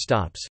voiceless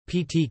stops,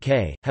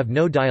 ptk, have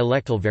no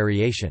dialectal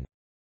variation.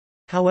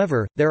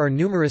 However, there are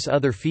numerous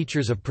other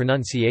features of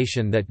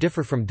pronunciation that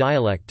differ from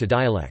dialect to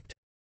dialect.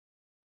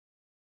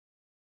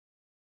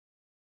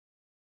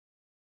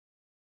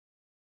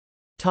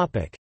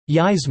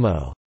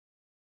 iYeísmo.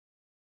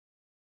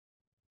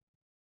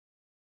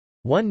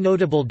 One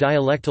notable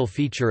dialectal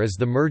feature is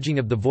the merging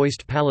of the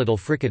voiced palatal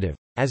fricative,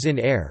 as in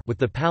air, with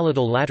the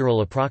palatal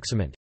lateral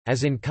approximant,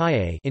 as in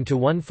kaye, into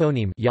one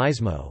phoneme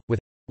iYeísmo, with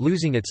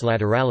losing its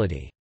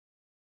laterality.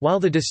 While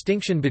the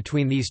distinction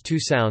between these two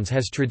sounds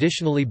has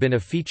traditionally been a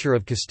feature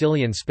of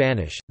Castilian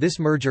Spanish, this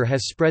merger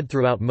has spread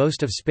throughout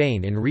most of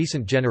Spain in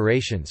recent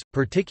generations,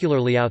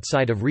 particularly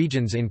outside of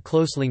regions in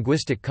close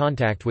linguistic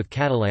contact with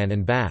Catalan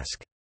and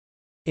Basque.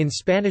 In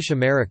Spanish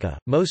America,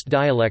 most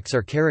dialects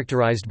are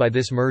characterized by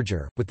this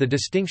merger, with the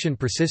distinction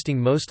persisting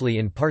mostly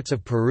in parts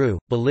of Peru,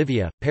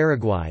 Bolivia,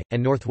 Paraguay,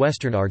 and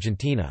northwestern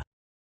Argentina.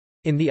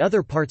 In the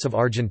other parts of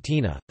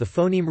Argentina, the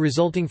phoneme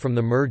resulting from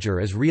the merger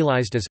is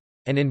realized as,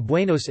 and in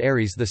Buenos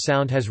Aires the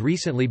sound has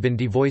recently been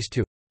devoiced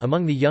to.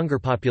 Among the younger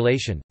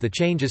population, the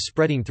change is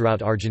spreading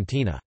throughout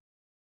Argentina.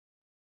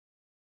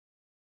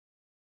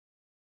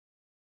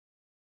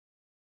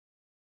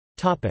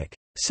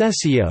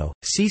 Ceseo,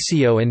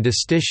 iceceo and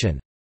distinction.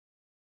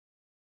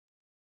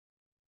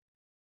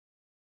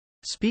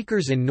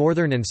 Speakers in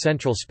northern and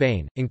central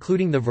Spain,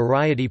 including the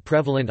variety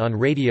prevalent on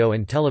radio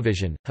and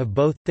television, have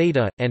both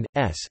theta and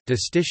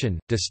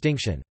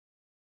distinction.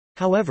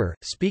 However,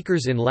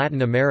 speakers in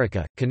Latin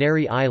America,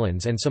 Canary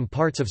Islands and some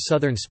parts of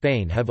southern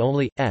Spain have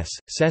only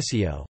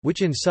ceseo,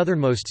 which in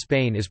southernmost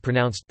Spain is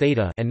pronounced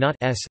theta and not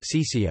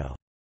iceceo.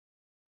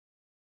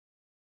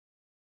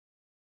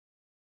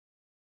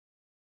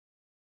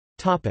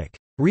 Topic: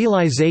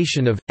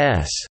 Realization of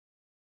s.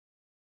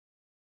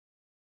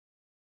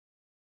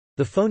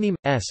 The phoneme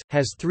s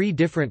has three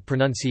different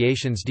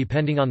pronunciations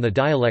depending on the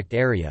dialect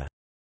area.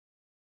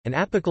 An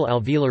apical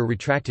alveolar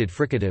retracted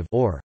fricative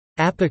or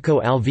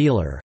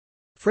apico-alveolar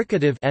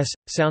fricative s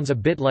sounds a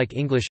bit like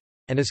English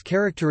and is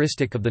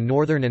characteristic of the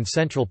northern and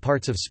central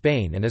parts of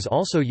Spain and is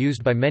also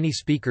used by many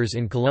speakers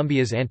in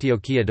Colombia's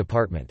Antioquia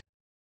department.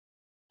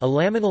 A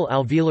laminal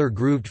alveolar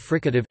grooved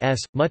fricative s,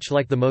 much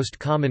like the most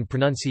common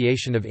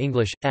pronunciation of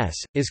English, s,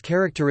 is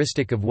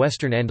characteristic of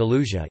Western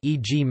Andalusia,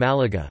 e.g.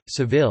 Malaga,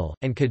 Seville,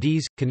 and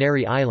Cadiz,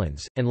 Canary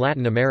Islands, and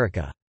Latin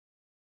America.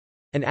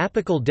 An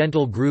apical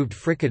dental grooved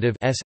fricative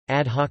s,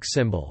 ad hoc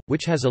symbol,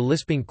 which has a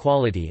lisping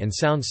quality and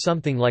sounds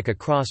something like a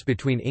cross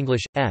between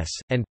English, s,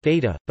 and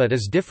theta, but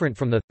is different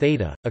from the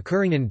theta,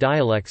 occurring in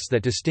dialects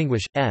that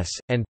distinguish s,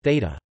 and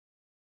theta.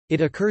 It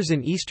occurs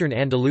in eastern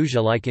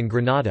Andalusia like in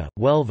Granada,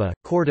 Huelva,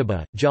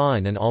 Córdoba,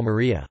 Jaén and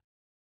Almería.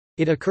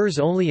 It occurs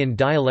only in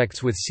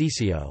dialects with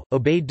iceceo.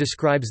 Obaid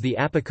describes the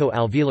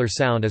apico-alveolar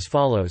sound as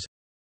follows.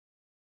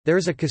 There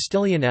is a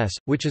Castilian s,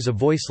 which is a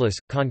voiceless,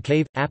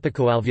 concave,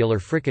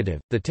 apico-alveolar fricative,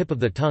 the tip of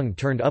the tongue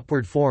turned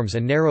upward forms a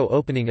narrow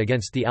opening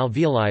against the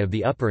alveoli of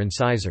the upper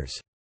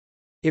incisors.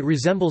 It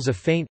resembles a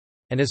faint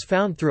and is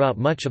found throughout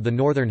much of the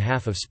northern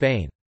half of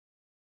Spain.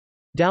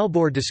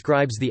 Dalbor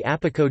describes the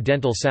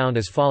apico-dental sound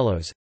as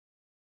follows.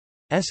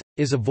 S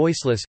is a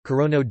voiceless,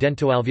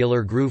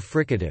 corono-dentoalveolar groove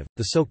fricative,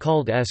 the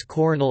so-called S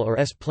coronal or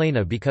S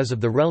plana because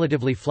of the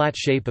relatively flat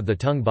shape of the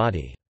tongue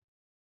body.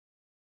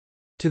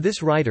 To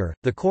this writer,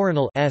 the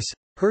coronal S,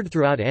 heard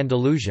throughout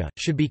Andalusia,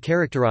 should be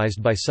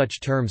characterized by such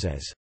terms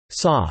as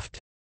soft,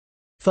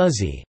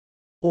 fuzzy,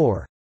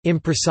 or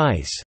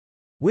imprecise,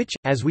 which,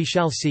 as we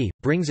shall see,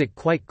 brings it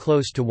quite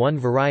close to one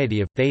variety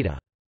of theta.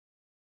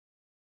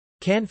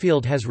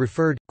 Canfield has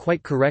referred,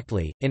 quite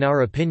correctly, in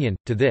our opinion,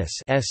 to this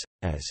S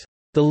as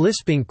the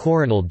lisping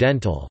coronal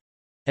dental,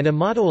 and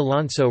Amato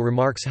Alonso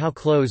remarks how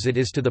close it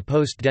is to the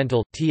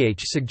post-dental,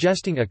 th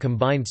suggesting a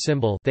combined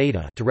symbol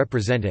theta to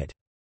represent it.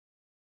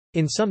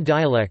 In some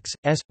dialects,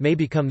 s may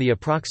become the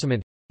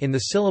approximant in the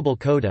syllable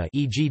coda,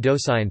 e.g.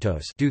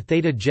 doscientos, do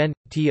theta gen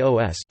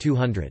tos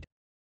 200.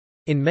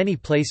 In many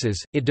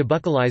places, it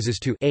debuccalizes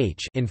to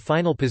h in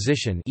final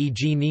position,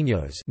 e.g.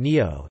 niños,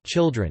 neo,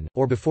 children,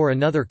 or before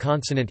another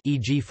consonant,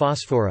 e.g.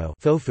 fosforo,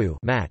 fofu,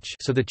 match,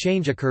 so the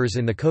change occurs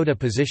in the coda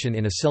position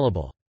in a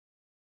syllable.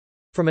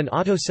 From an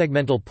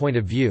autosegmental point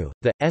of view,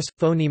 the s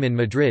phoneme in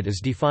Madrid is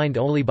defined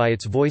only by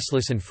its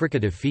voiceless and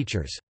fricative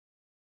features.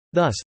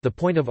 Thus, the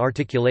point of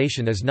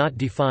articulation is not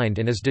defined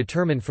and is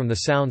determined from the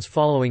sounds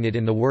following it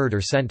in the word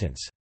or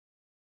sentence.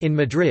 In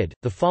Madrid,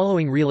 the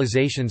following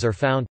realizations are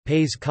found: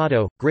 pes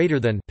cado, greater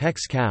than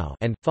pex cow,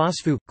 and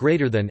fosfu,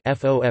 greater than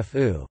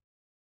fofu.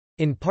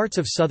 In parts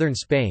of southern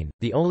Spain,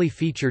 the only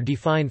feature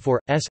defined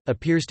for s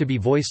appears to be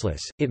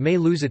voiceless. It may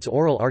lose its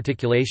oral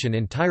articulation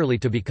entirely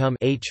to become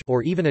h,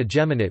 or even a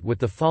geminate with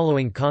the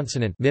following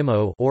consonant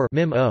mimo or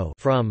mim-o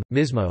from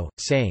mismo,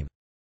 same.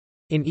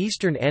 In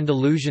Eastern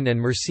Andalusian and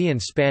Murcian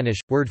Spanish,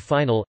 word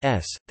final,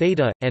 s,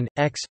 theta, and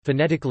x,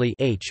 phonetically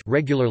h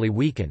regularly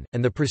weaken,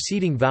 and the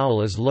preceding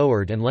vowel is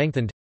lowered and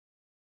lengthened.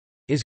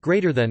 Is,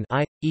 greater than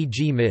I,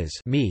 e.g. mis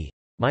me,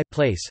 my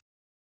place.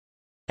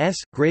 S,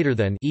 greater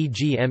than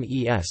e.g.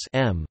 mes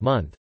m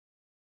month.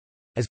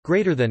 As,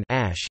 greater than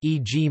ash,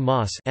 e.g.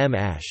 moss m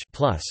ash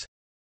plus.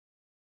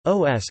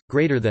 Os,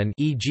 greater than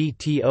e.g.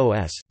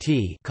 tos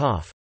t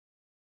cough.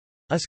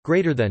 Us,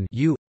 greater than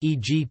u,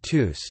 e.g.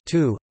 tus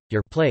tu.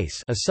 your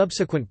place. A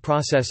subsequent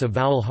process of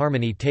vowel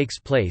harmony takes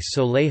place,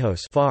 so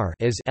lejos far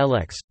is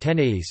lex,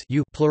 teneis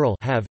u plural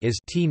have is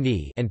t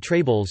ni, and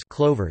treboles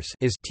clovers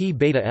is t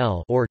beta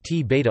l or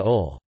t beta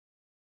ol.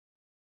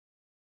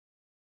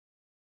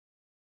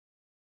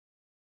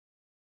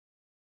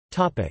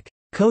 Topic: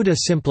 Coda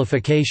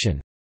simplification.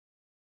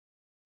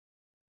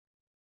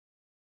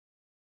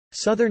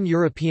 Southern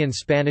European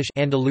Spanish,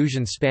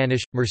 Andalusian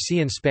Spanish,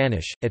 Murcian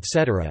Spanish,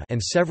 etc.,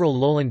 and several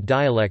lowland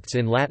dialects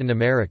in Latin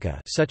America,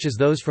 such as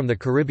those from the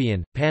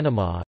Caribbean,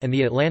 Panama, and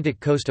the Atlantic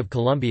coast of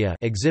Colombia,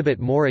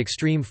 exhibit more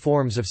extreme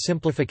forms of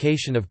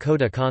simplification of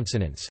coda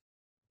consonants.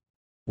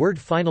 Word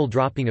final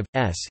dropping of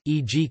s,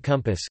 e.g.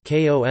 compass,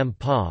 kom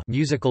pa,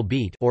 musical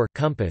beat, or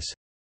compass.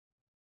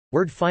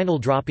 Word final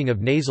dropping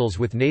of nasals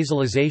with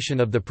nasalization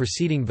of the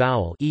preceding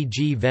vowel,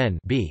 e.g. ven,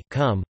 b,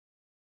 come.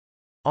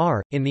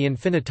 R, in the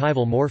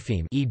infinitival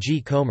morpheme,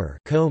 e.g. comer,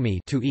 comi,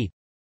 to eat.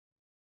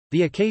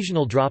 The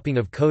occasional dropping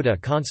of coda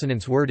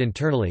consonants word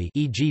internally,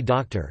 e.g.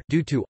 doctor,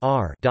 due to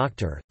r,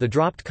 doctor. The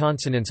dropped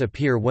consonants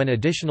appear when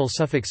additional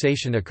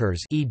suffixation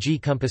occurs, e.g.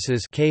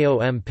 compasses,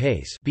 kom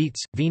pace,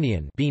 beats,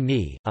 venian,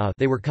 bini,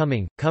 they were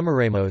coming,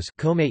 comeremos,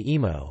 come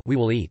imo, we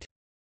will eat.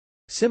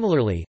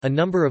 Similarly, a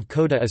number of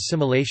coda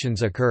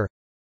assimilations occur.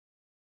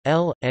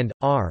 L and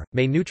R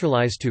may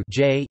neutralize to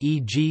J,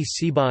 e.g.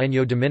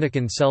 Cibaeño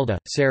Dominican celda,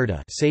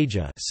 cerda,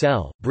 seja,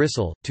 cell,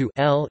 bristle, to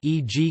L,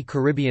 e.g.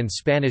 Caribbean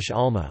Spanish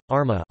alma,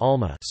 arma,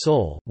 alma,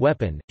 soul,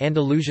 weapon,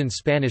 Andalusian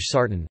Spanish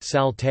sartén,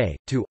 salte,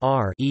 to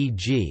R,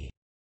 e.g.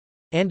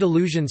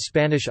 Andalusian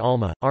Spanish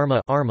alma,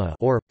 arma, arma,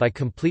 or, by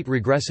complete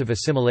regressive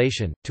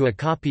assimilation, to a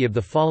copy of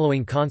the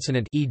following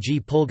consonant, e.g.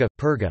 pulga,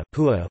 purga,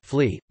 pua,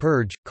 flea,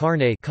 purge,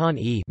 carne, con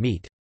e,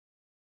 meat.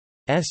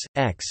 S,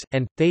 X,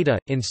 and theta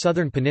in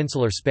southern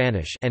peninsular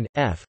Spanish, and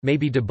F may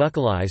be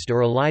debuccalized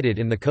or elided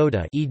in the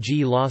coda,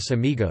 e.g. los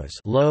amigos,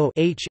 lo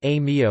h,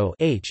 amio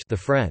h, the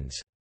friends.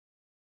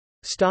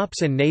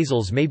 Stops and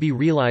nasals may be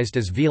realized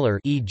as velar,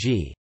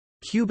 e.g.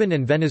 Cuban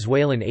and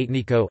Venezuelan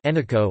étnico,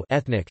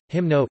 ethnic,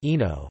 himno,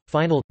 ino,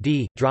 final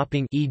d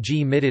dropping,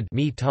 e.g. mitad,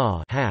 mi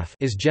ta, half,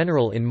 is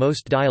general in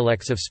most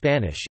dialects of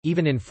Spanish,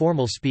 even in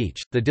formal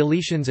speech. The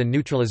deletions and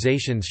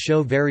neutralizations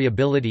show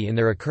variability in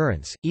their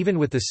occurrence, even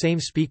with the same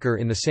speaker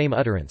in the same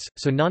utterance,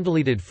 so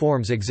non-deleted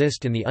forms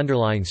exist in the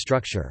underlying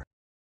structure.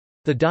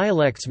 The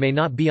dialects may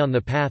not be on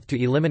the path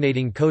to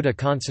eliminating coda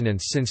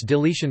consonants since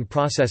deletion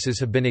processes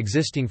have been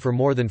existing for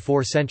more than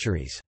 4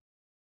 centuries.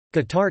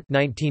 Guittart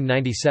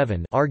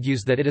 1997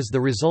 argues that it is the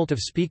result of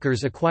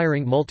speakers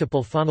acquiring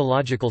multiple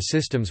phonological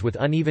systems with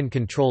uneven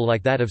control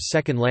like that of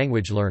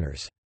second-language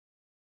learners.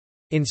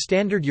 In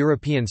Standard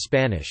European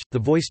Spanish, the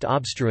voiced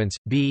obstruents,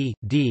 b,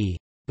 d,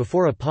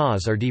 before a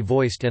pause are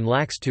devoiced and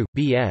lax to,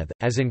 b eth,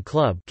 as in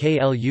club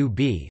klub,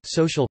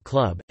 social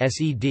club,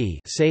 sed,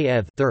 say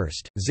eth,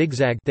 thirst,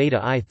 zigzag theta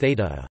I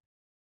theta a.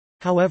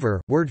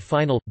 However, word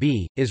final,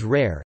 b, is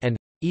rare, and,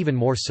 even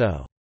more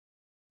so.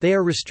 They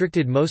are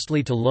restricted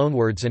mostly to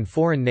loanwords and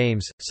foreign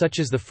names, such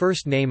as the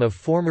first name of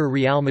former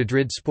Real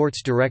Madrid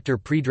sports director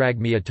Predrag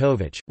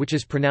Mijatovic, which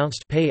is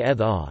pronounced pay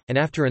eth a, and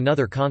after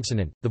another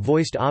consonant, the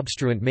voiced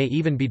obstruent may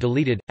even be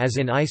deleted, as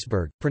in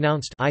iceberg,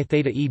 pronounced I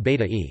theta e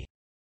beta e.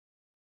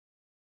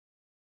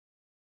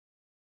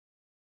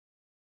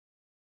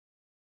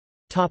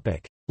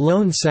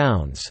 Loan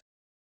sounds.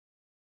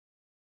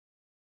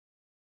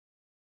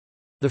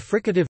 The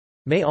fricative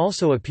may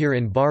also appear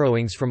in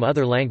borrowings from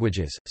other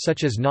languages,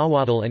 such as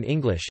Nahuatl and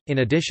English. In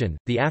addition,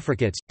 the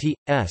affricates t,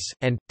 s,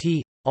 and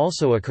t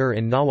also occur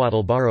in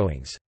Nahuatl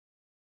borrowings.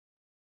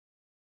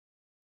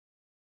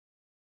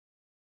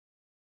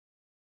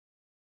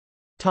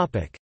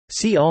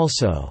 See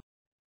also: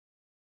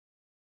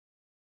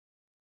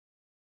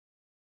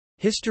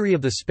 History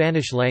of the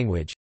Spanish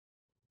language,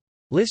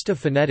 List of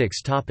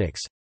phonetics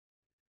topics,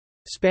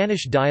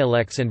 Spanish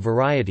dialects and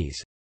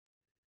varieties,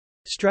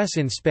 Stress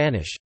in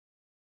Spanish.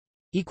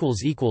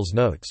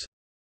 Notes